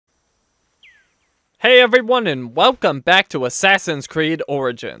Hey everyone, and welcome back to Assassin's Creed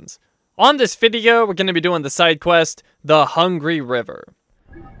Origins. On this video, we're going to be doing the side quest, The Hungry River.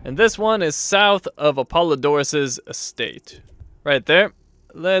 And this one is south of Apollodorus' estate. Right there.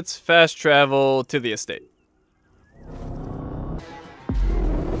 Let's fast travel to the estate.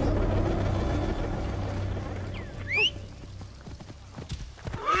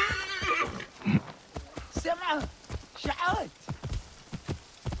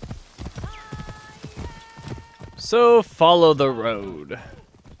 So follow the road.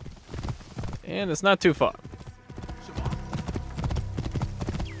 And it's not too far.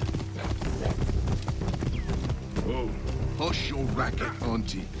 Oh, hush your racket,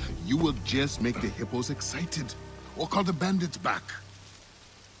 Auntie. You will just make the hippos excited. Or call the bandits back.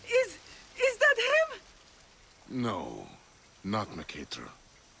 Is that him? No, not Miketra.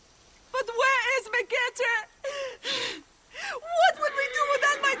 But where is Miketra? What would we do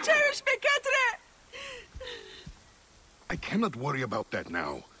without my cherished Miketra? I cannot worry about that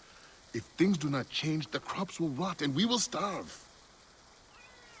now. If things do not change, the crops will rot and we will starve.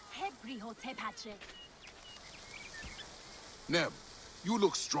 Neb, you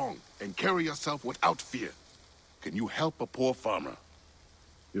look strong and carry yourself without fear. Can you help a poor farmer?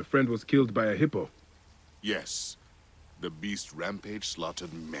 Your friend was killed by a hippo. Yes. The beast rampage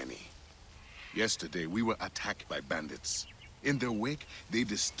slaughtered many. Yesterday, we were attacked by bandits. In their wake, they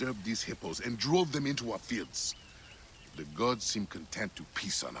disturbed these hippos and drove them into our fields. The gods seem content to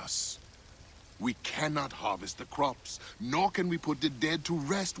peace on us. We cannot harvest the crops, nor can we put the dead to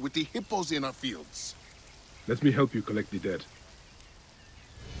rest with the hippos in our fields. Let me help you collect the dead.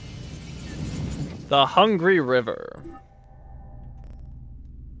 The Hungry River.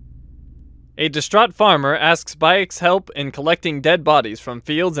 A distraught farmer asks Bayek's help in collecting dead bodies from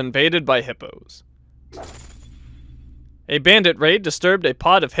fields invaded by hippos. A bandit raid disturbed a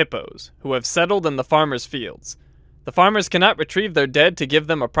pod of hippos, who have settled in the farmer's fields. The farmers cannot retrieve their dead to give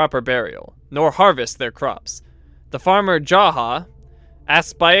them a proper burial, nor harvest their crops. The farmer Jaha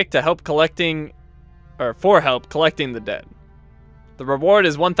asks Bayek to help collecting the dead. The reward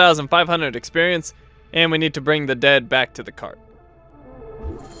is 1,500 experience, and we need to bring the dead back to the cart.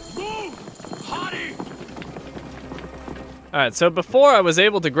 Alright, so before I was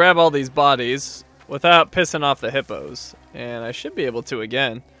able to grab all these bodies without pissing off the hippos, and I should be able to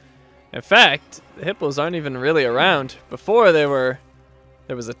again. In fact, the hippos aren't even really around. Before there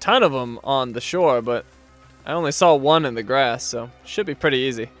was a ton of them on the shore, but I only saw one in the grass, so it should be pretty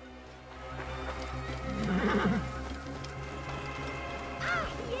easy.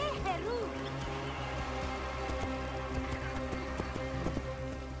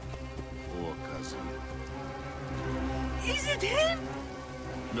 Poor cousin. Is it him?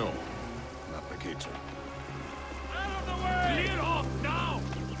 No, not Miketra.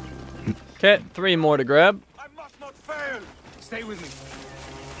 Okay, 3 more to grab. I must not fail. Stay with me.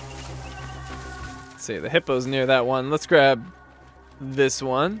 Let's see, the hippo's near that one. Let's grab this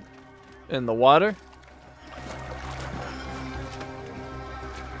one in the water.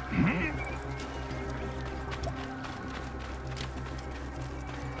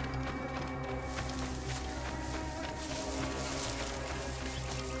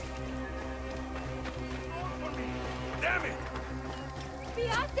 Damn it!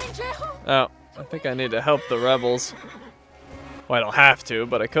 Oh, I think I need to help the rebels. Well, I don't have to,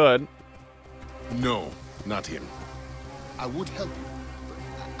 but I could. No, not him. I would help you,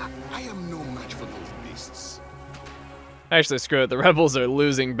 but I am no match for those beasts. Actually, screw it. The rebels are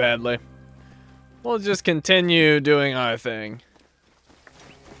losing badly. We'll just continue doing our thing.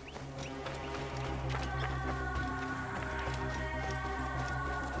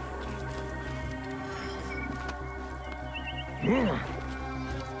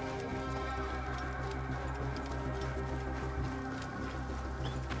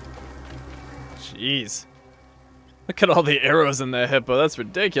 Jeez. Look at all the arrows in that hippo. That's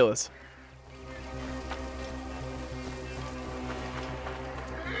ridiculous.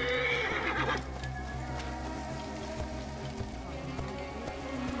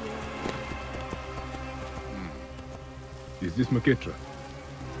 Is this Miketra?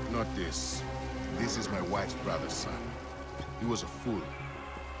 Not this. This is my wife's brother's son. He was a fool.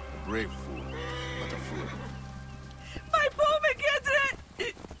 A brave fool, but a fool. My poor Miketra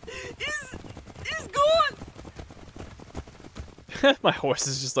is gone. My horse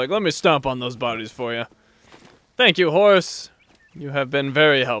is just like, let me stomp on those bodies for you. Thank you, horse. You have been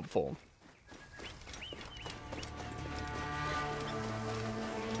very helpful.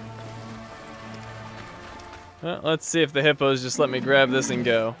 Well, let's see if the hippos just let me grab this and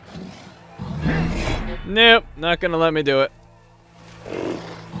go. Nope, not gonna let me do it.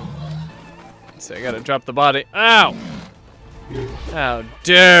 So I gotta drop the body. Ow! How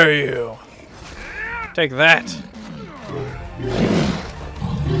dare you! Take that!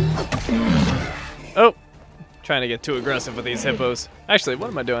 Oh! Trying to get too aggressive with these hippos. Actually,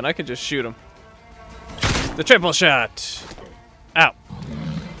 what am I doing? I could just shoot them. The triple shot! Ow!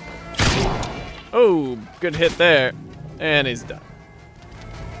 Oh, good hit there. And he's done.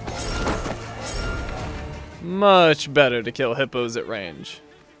 Much better to kill hippos at range.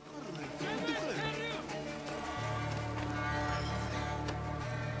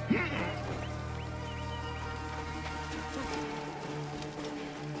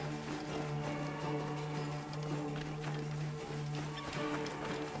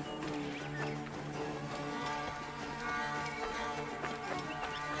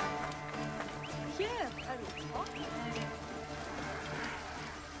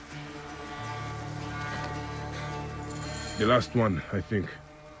 The last one, I think.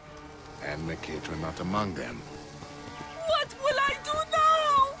 And Mercator not among them. What will I do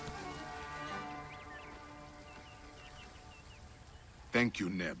now? Thank you,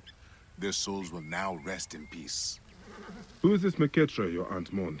 Neb. Their souls will now rest in peace. Who is this Mercator your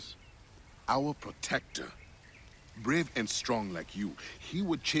aunt mourns? Our protector. Brave and strong like you, he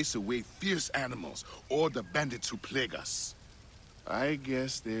would chase away fierce animals or the bandits who plague us. I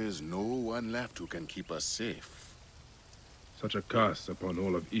guess there's no one left who can keep us safe. Such a curse upon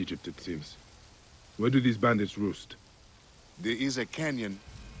all of Egypt, it seems. Where do these bandits roost? There is a canyon.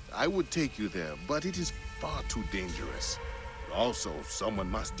 I would take you there, but it is far too dangerous. Also, someone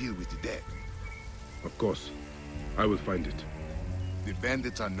must deal with the dead. Of course. I will find it. The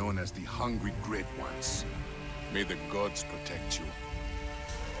bandits are known as the Hungry Great Ones. May the gods protect you.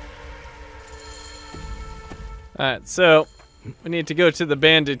 Alright, so we need to go to the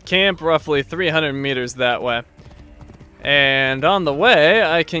bandit camp, roughly 300 meters that way. And on the way,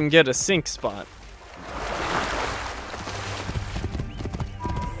 I can get a sink spot.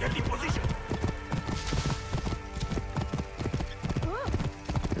 Get in position.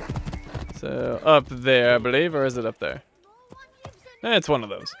 So up there, I believe, or is it up there? It's one of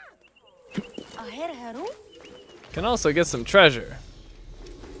those. Can also get some treasure.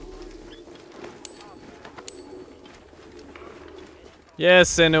 Yes,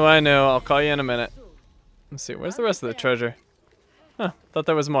 Sinu, I know. I'll call you in a minute. Let's see, where's the rest of the treasure? Huh, thought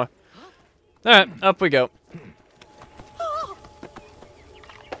there was more. Alright, up we go.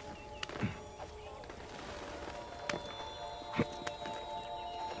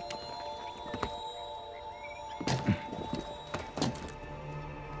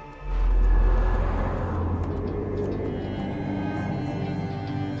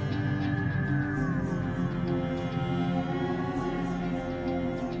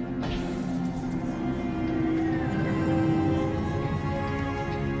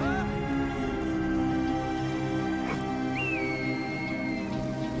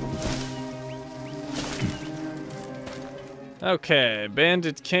 Okay,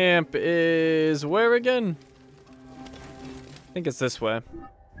 bandit camp is where again? I think it's this way.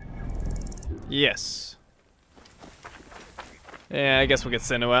 Yes. Yeah, I guess we'll get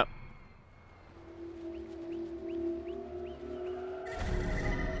Sinu up.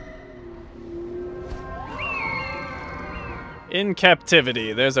 In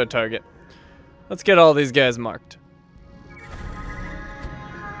captivity, there's our target. Let's get all these guys marked.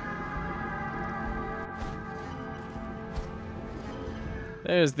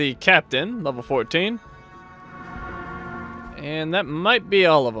 There's the captain, level 14. And that might be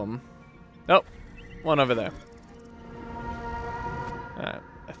all of them. Oh, one over there. Alright,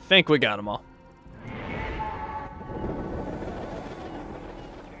 I think we got them all.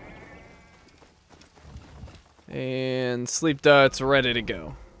 And sleep darts ready to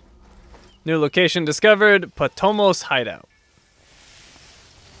go. New location discovered, Potomo's hideout.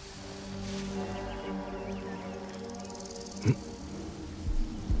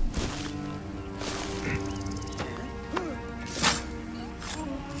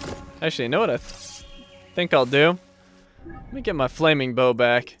 Actually, you know what I think I'll do? Let me get my flaming bow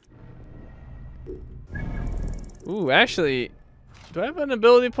back. Ooh, actually, do I have an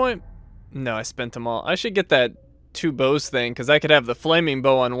ability point? No, I spent them all. I should get that 2 bows thing, because I could have the flaming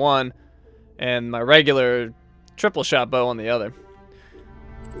bow on one and my regular triple shot bow on the other.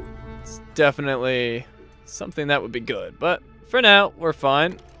 It's definitely something that would be good, but for now, we're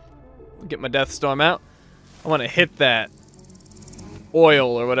fine. I'll get my Death Storm out. I want to hit that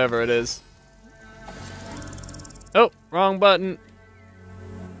oil or whatever it is. Oh, wrong button.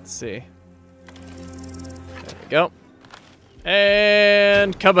 Let's see. There we go.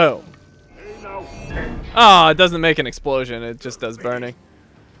 And kaboom. Oh, it doesn't make an explosion. It just does burning.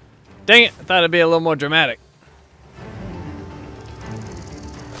 Dang it, I thought it'd be a little more dramatic.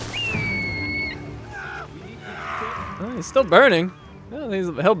 Oh, he's still burning. Oh,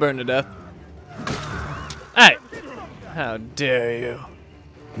 he'll burn to death. Hey! How dare you?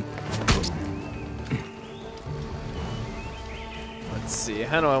 Let's see,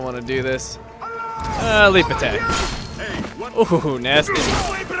 how do I want to do this? Leap attack. Ooh, nasty.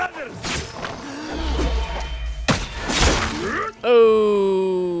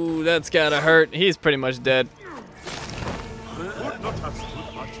 Oh, that's gotta hurt. He's pretty much dead.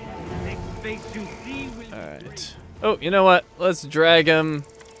 Alright. Oh, you know what? Let's drag him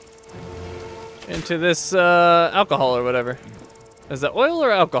into this alcohol or whatever. Is that oil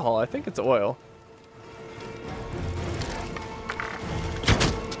or alcohol? I think it's oil.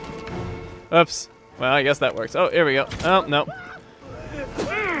 Oops. Well, I guess that works. Oh, here we go. Oh, no.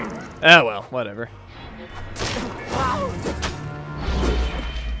 Oh, well, whatever.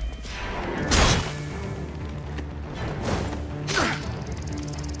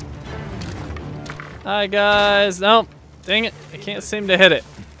 Hi, guys. Nope. Dang it. I can't seem to hit it.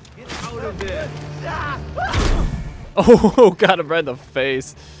 Get out of there. Oh, got him right in the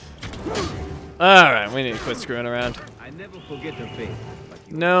face. Alright, we need to quit screwing around. I never forget the face.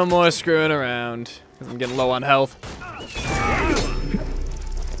 No more screwing around, because I'm getting low on health.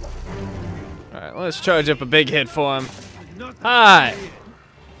 Alright, let's charge up a big hit for him. Hi!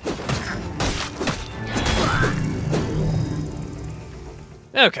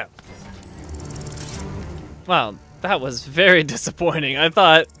 Okay. Wow, that was very disappointing. I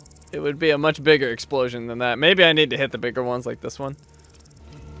thought it would be a much bigger explosion than that. Maybe I need to hit the bigger ones like this one.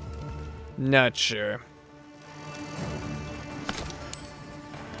 Not sure.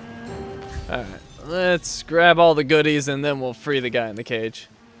 Alright, let's grab all the goodies and then we'll free the guy in the cage.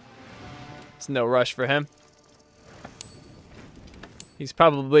 It's no rush for him. He's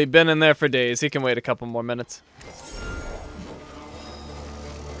probably been in there for days. He can wait a couple more minutes.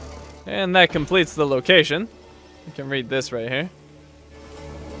 And that completes the location. You can read this right here.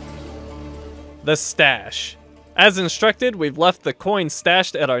 The stash. As instructed, we've left the coin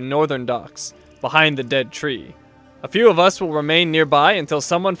stashed at our northern docks, behind the dead tree. A few of us will remain nearby until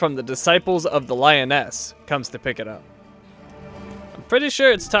someone from the Disciples of the Lioness comes to pick it up. I'm pretty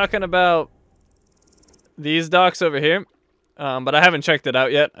sure it's talking about these docks over here, but I haven't checked it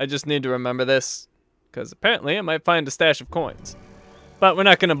out yet. I just need to remember this, because apparently I might find a stash of coins. But we're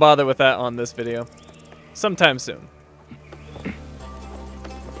not going to bother with that on this video. Sometime soon.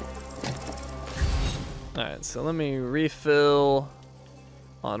 Alright, so let me refill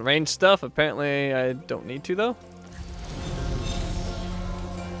on range stuff. Apparently I don't need to though.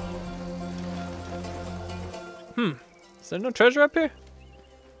 Is there no treasure up here?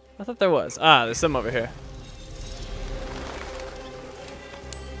 I thought there was. Ah, there's some over here.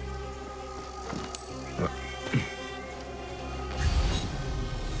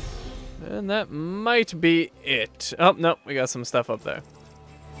 And that might be it. Oh, no, we got some stuff up there.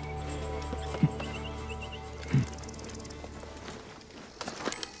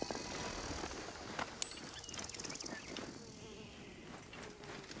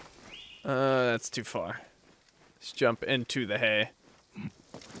 That's too far. Let's jump into the hay.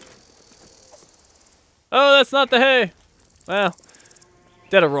 Oh, that's not the hay! Well,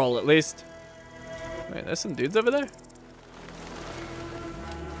 did a roll at least. Wait, there's some dudes over there?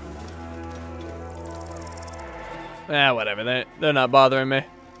 Ah, whatever. They're not bothering me.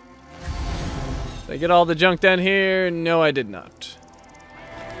 Did I get all the junk down here? No, I did not.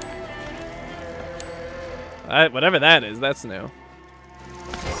 Whatever that is, that's new.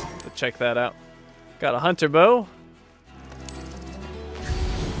 Check that out. Got a hunter bow.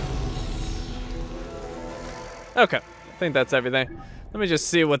 Okay, I think that's everything. Let me just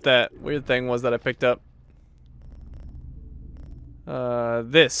see what that weird thing was that I picked up.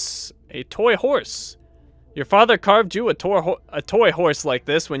 This. A toy horse. Your father carved you a toy horse like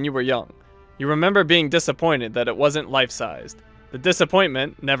this when you were young. You remember being disappointed that it wasn't life-sized. The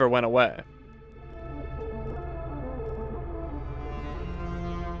disappointment never went away.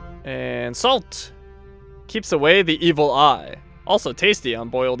 And salt. Keeps away the evil eye. Also tasty on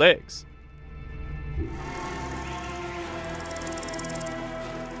boiled eggs.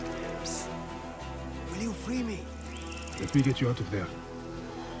 Psst. Will you free me? Let me get you out of there.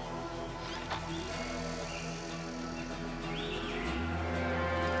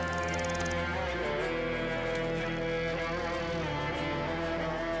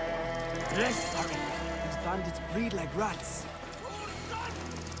 Yes. Hurry. These bandits breed like rats.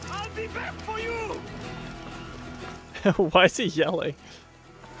 I'll be back for you! Why is he yelling?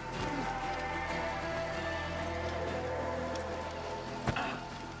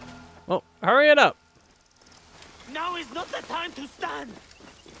 Well, hurry it up. Now is not the time to stand.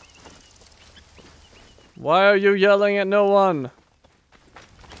 Why are you yelling at no one?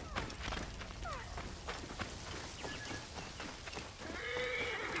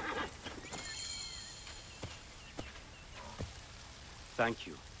 Thank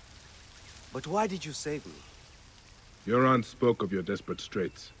you. But why did you save me? Your aunt spoke of your desperate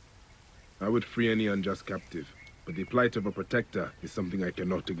straits. I would free any unjust captive, but the plight of a protector is something I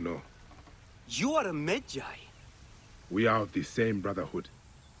cannot ignore. You are a Magi. We are of the same brotherhood.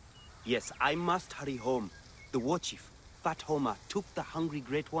 Yes, I must hurry home. The war chief, Fat Homer, took the hungry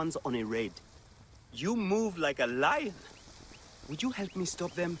great ones on a raid. You move like a lion. Would you help me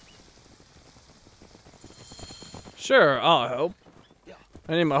stop them? Sure, I'll help.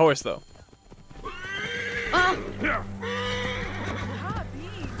 I need my horse though.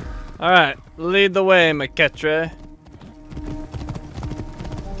 Alright, lead the way, McKetre.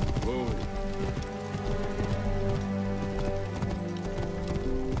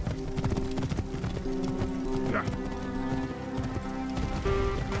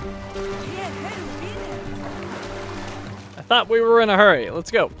 I thought we were in a hurry.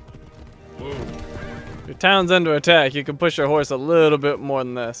 Let's go. If your town's under attack, you can push your horse a little bit more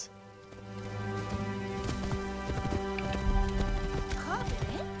than this.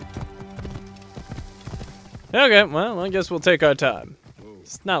 Okay, well, I guess we'll take our time.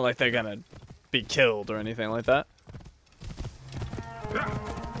 It's not like they're gonna be killed or anything like that.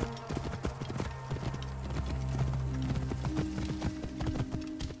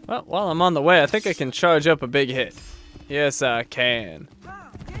 Well, while I'm on the way, I think I can charge up a big hit. Yes, I can.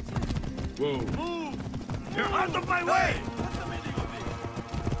 Whoa. Move! You're out of my way!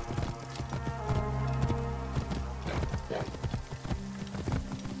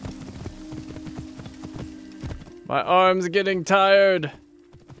 My arm's getting tired.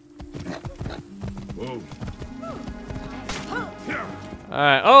 Whoa.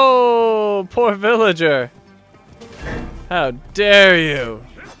 Alright. Oh, poor villager. How dare you?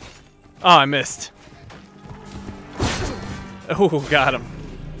 Oh, I missed. Oh, got him.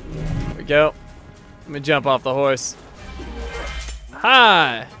 There we go. Let me jump off the horse.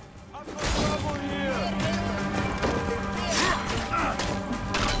 Hi.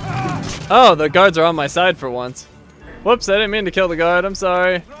 Oh, the guards are on my side for once. Whoops, I didn't mean to kill the guard. I'm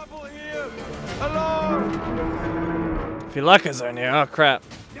sorry. Filakes are near. Oh, crap.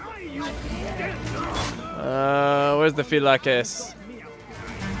 Where's the Filakes?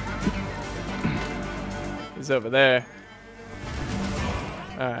 He's over there.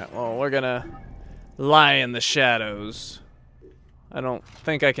 Alright, well, we're gonna lie in the shadows. I don't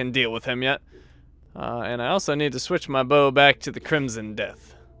think I can deal with him yet. And I also need to switch my bow back to the Crimson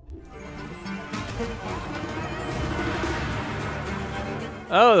Death.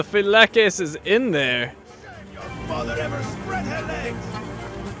 Oh, the Filakes is in there. Mother ever spread her legs?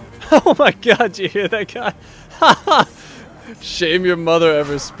 Oh my god, you hear that guy? Shame your mother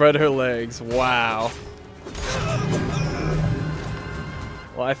ever spread her legs. Wow.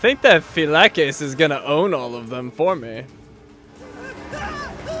 Well, I think that Filakes is gonna own all of them for me.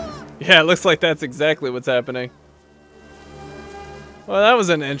 Yeah, it looks like that's exactly what's happening. Well, that was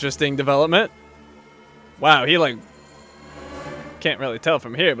an interesting development. Wow, he like... Can't really tell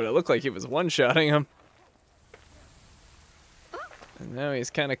from here, but it looked like he was one-shotting him. And now he's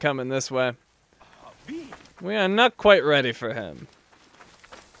kind of coming this way. We are not quite ready for him.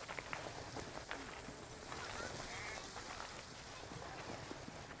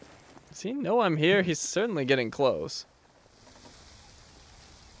 Does he know I'm here? He's certainly getting close.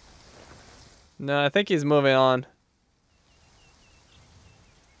 No, I think he's moving on.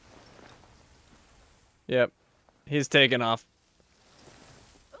 Yep. He's taking off.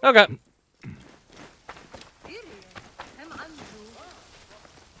 Okay.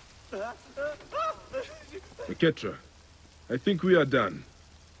 Ketra, I think we are done.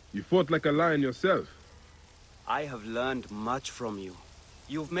 You fought like a lion yourself. I have learned much from you.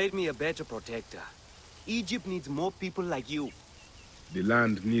 You've made me a better protector. Egypt needs more people like you. The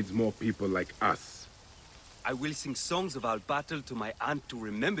land needs more people like us. I will sing songs of our battle to my aunt to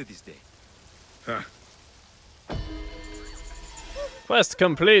remember this day. Huh. Quest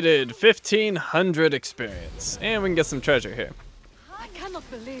completed. 1,500 experience. And we can get some treasure here. I cannot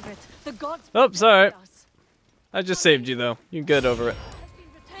believe it. The gods. Oh, sorry. protected us. I just saved you, though. You get over it. Has been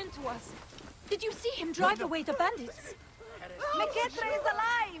returned to us. Did you see him drive away the bandits? McKetre is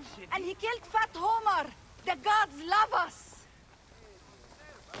alive, and he killed Fat Homer. The gods love us.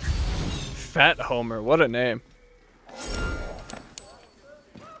 Fat Homer. What a name.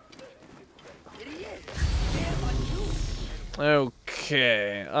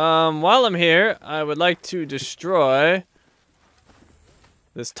 Okay. While I'm here, I would like to destroy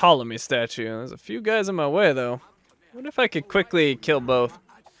this Ptolemy statue. There's a few guys in my way, though. What if I could quickly kill both?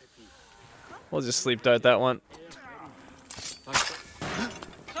 We'll just sleep dart that one.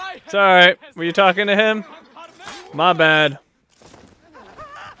 Sorry, were you talking to him? My bad.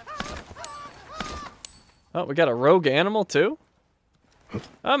 Oh, we got a rogue animal too?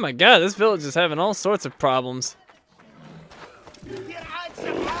 Oh my god, this village is having all sorts of problems.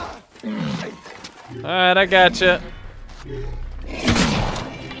 Alright, I gotcha.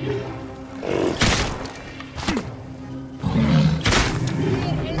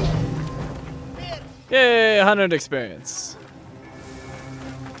 Yay, 100 experience.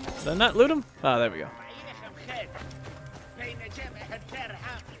 Did I not loot him? Ah, there we go.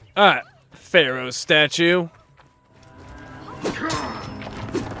 Alright, Pharaoh's statue.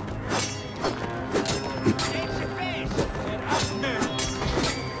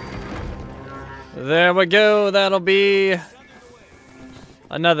 There we go, that'll be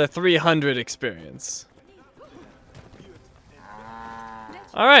another 300 experience.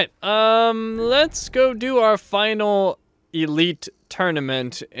 Alright, let's go do our final elite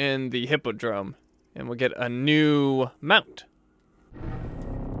tournament in the Hippodrome, and we'll get a new mount.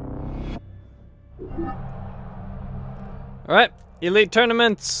 Alright, elite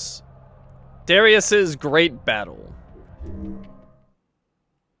tournaments. Darius's Great Battle.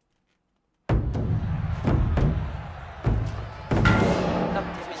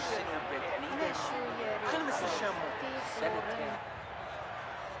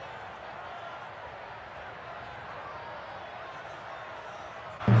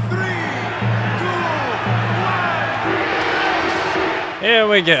 Here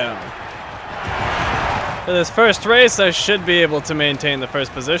we go. For this first race, I should be able to maintain the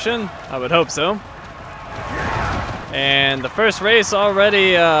first position. I would hope so. And the first race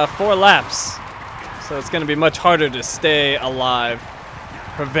already 4 laps. So it's going to be much harder to stay alive,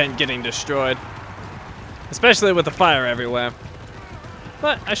 prevent getting destroyed. Especially with the fire everywhere.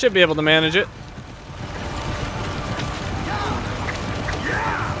 But I should be able to manage it.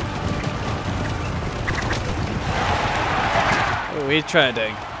 Ooh, he tried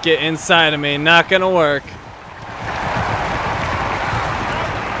to get inside of me, not gonna work.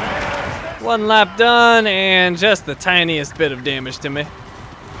 1 lap done, and just the tiniest bit of damage to me.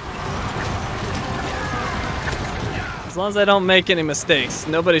 As long as I don't make any mistakes,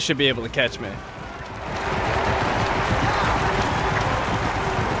 nobody should be able to catch me.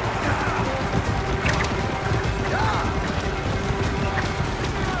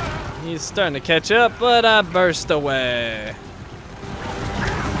 He's starting to catch up, but I burst away.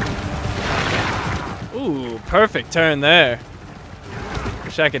 Ooh, perfect turn there.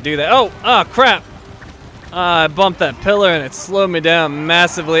 Wish I could do that. Oh, crap. I bumped that pillar and it slowed me down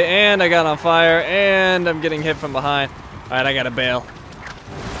massively, and I got on fire, and I'm getting hit from behind. All right, I gotta bail.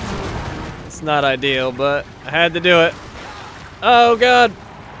 It's not ideal, but I had to do it. Oh, God.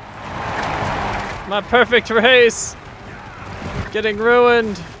 My perfect race. Getting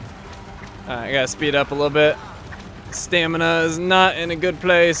ruined. All right, I gotta speed up a little bit. Stamina is not in a good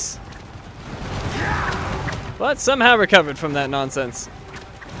place. But somehow recovered from that nonsense.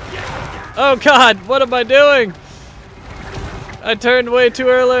 Oh God, what am I doing? I turned way too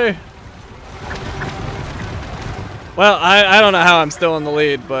early. Well, I don't know how I'm still in the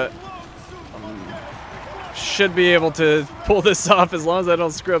lead, but should be able to pull this off as long as I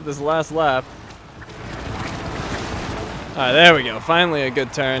don't screw up this last lap. Alright, there we go. Finally a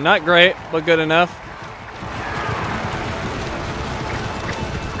good turn. Not great, but good enough.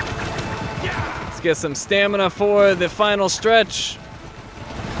 Let's get some stamina for the final stretch.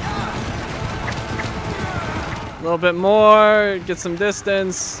 A little bit more, get some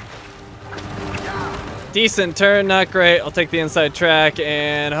distance. Decent turn, not great. I'll take the inside track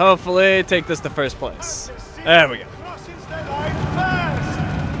and hopefully take this to first place. There we go.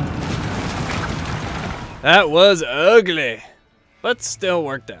 That was ugly, but still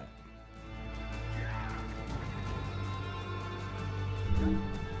worked out.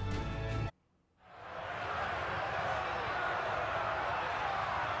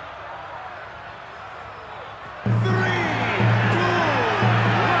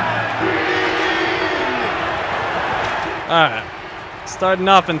 Alright, starting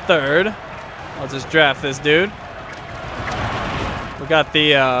off in third. I'll just draft this dude. We got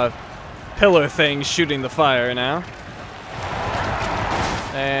the pillar thing shooting the fire now.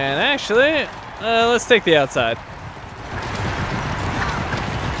 And actually, let's take the outside.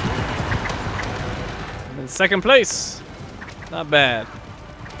 I'm in second place. Not bad.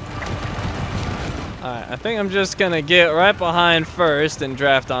 Alright, I think I'm just gonna get right behind first and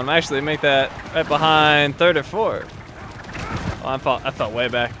draft on him. Actually, make that right behind third or fourth. Oh, I felt way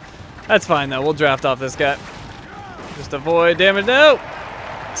back. That's fine though, we'll draft off this guy. Just avoid damage. No!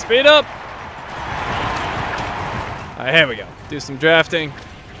 Speed up! Alright, here we go. Do some drafting.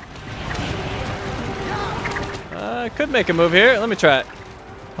 I could make a move here. Let me try it.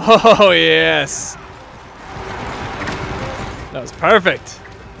 Oh, yes. That was perfect.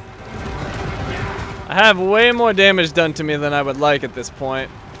 I have way more damage done to me than I would like at this point.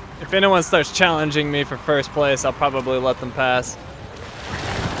 If anyone starts challenging me for first place, I'll probably let them pass.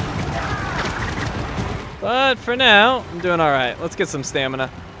 But for now, I'm doing all right. Let's get some stamina.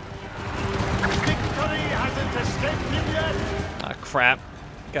 Victory hasn't escaped him yet. Ah, crap.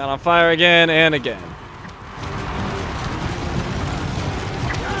 Got on fire again and again.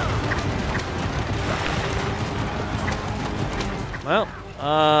 Well,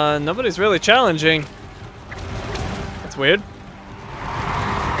 nobody's really challenging. That's weird.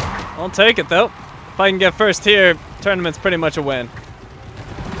 I'll take it though. If I can get first here, tournament's pretty much a win.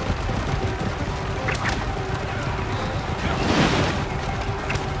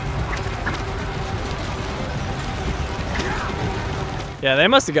 Yeah, they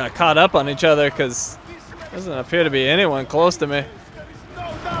must have got caught up on each other because there doesn't appear to be anyone close to me.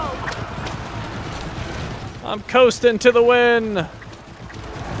 I'm coasting to the win.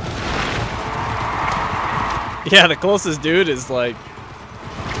 Yeah, the closest dude is like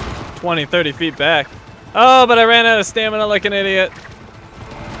 20, 30 feet back. Oh, but I ran out of stamina like an idiot.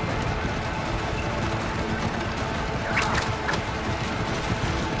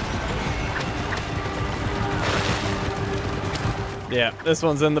 Yeah, this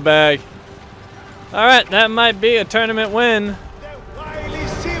one's in the bag. All right, that might be a tournament win. The wily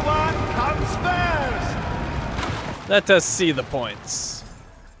C1 comes first. Let us see the points.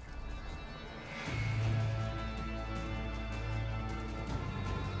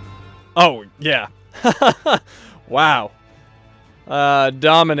 Oh, yeah. Wow.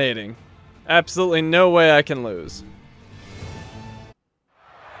 Dominating. Absolutely no way I can lose.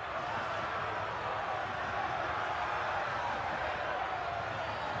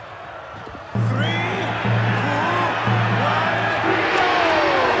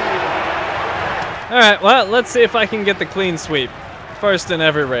 Alright, well, let's see if I can get the clean sweep. First in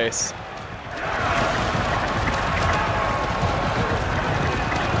every race.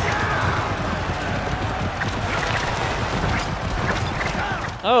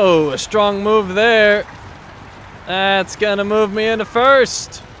 Oh, a strong move there. That's gonna move me into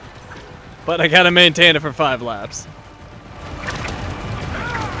first. But I gotta maintain it for 5 laps.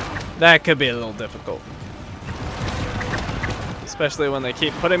 That could be a little difficult. Especially when they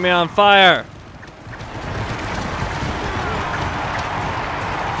keep putting me on fire.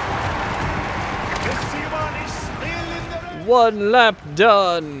 One lap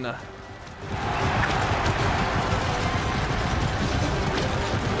done.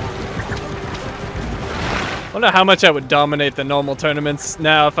 Wonder how much I would dominate the normal tournaments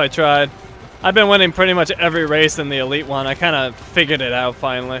now if I tried. I've been winning pretty much every race in the Elite one. I kind of figured it out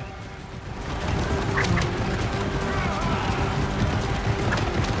finally.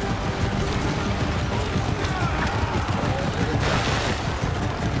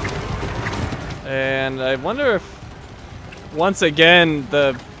 And I wonder if once again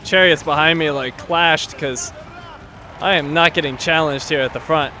the chariots behind me like clashed, because I am not getting challenged here at the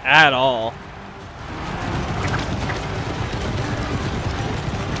front at all.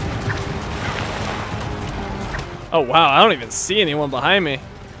 Oh wow, I don't even see anyone behind me.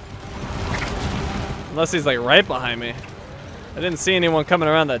 Unless he's like right behind me. I didn't see anyone coming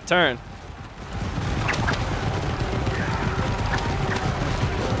around that turn.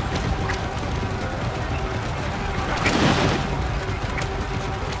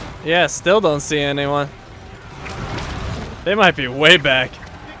 Yeah, still don't see anyone. They might be way back.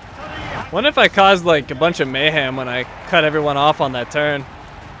 What if I caused like a bunch of mayhem when I cut everyone off on that turn?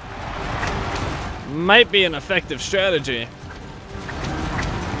 Might be an effective strategy.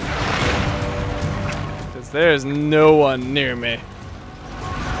 Because there's no one near me.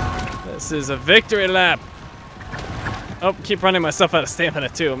 This is a victory lap. Oh, keep running myself out of stamina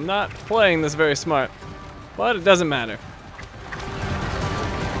too. I'm not playing this very smart. But it doesn't matter.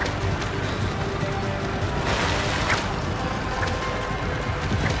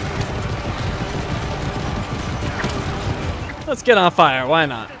 Let's get on fire, why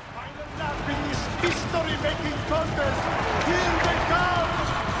not?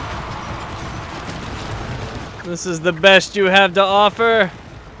 This is the best you have to offer?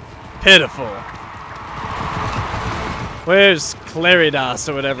 Pitiful. Where's Claridas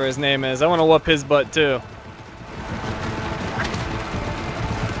or whatever his name is. I want to whoop his butt too.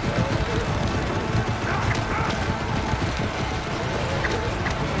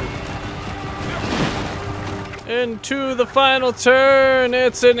 Into the final turn.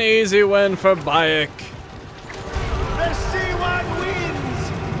 It's an easy win for Bayek. The C1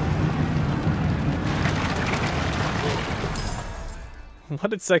 wins! What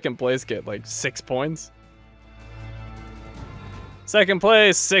did second place get? Like 6 points? Second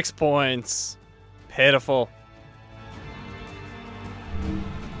place, 6 points. Pitiful.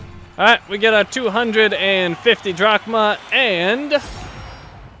 Alright, we get our 250 drachma and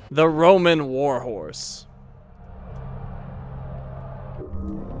the Roman Warhorse.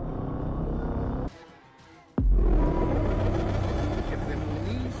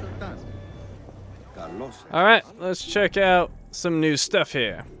 Alright, let's check out some new stuff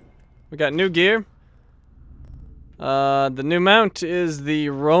here. We got new gear. The new mount is the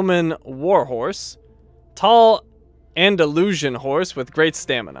Roman Warhorse. Tall Andalusian horse with great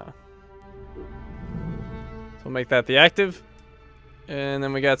stamina. So we'll make that the active. And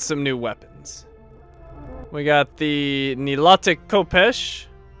then we got some new weapons. We got the Nilotic Kopesh.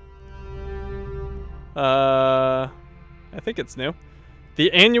 I think it's new.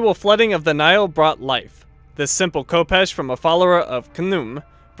 The annual flooding of the Nile brought life. This simple Kopesh from a follower of Khnum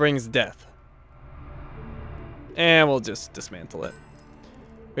brings death. And we'll just dismantle it.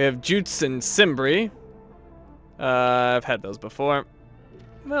 We have Jutes and Cimbri. I've had those before.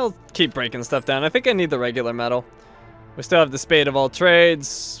 We'll keep breaking stuff down. I think I need the regular metal. We still have the Spade of all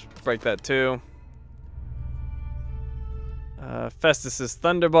trades. Break that too. Festus's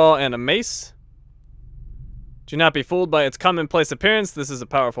Thunderball and a mace. Do not be fooled by its commonplace appearance. This is a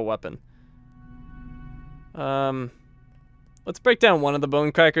powerful weapon. Let's break down one of the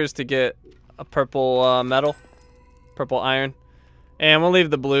bone crackers to get a purple metal. Purple iron. And we'll leave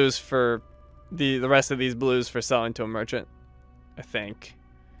the blues for the rest of these blues for selling to a merchant, I think.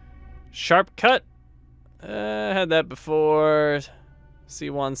 Sharp cut. Had that before.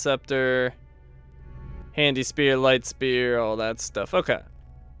 C1 scepter. Handy spear, light spear, all that stuff. Okay.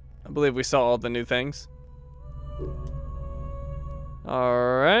 I believe we saw all the new things.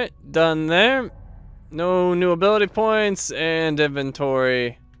 Alright, done there. No new ability points and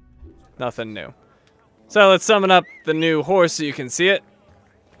inventory. Nothing new. So let's summon up the new horse so you can see it.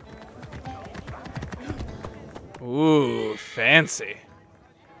 Ooh, fancy.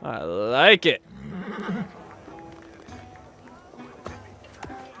 I like it.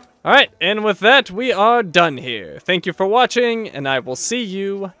 Alright, and with that, we are done here. Thank you for watching, and I will see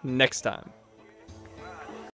you next time.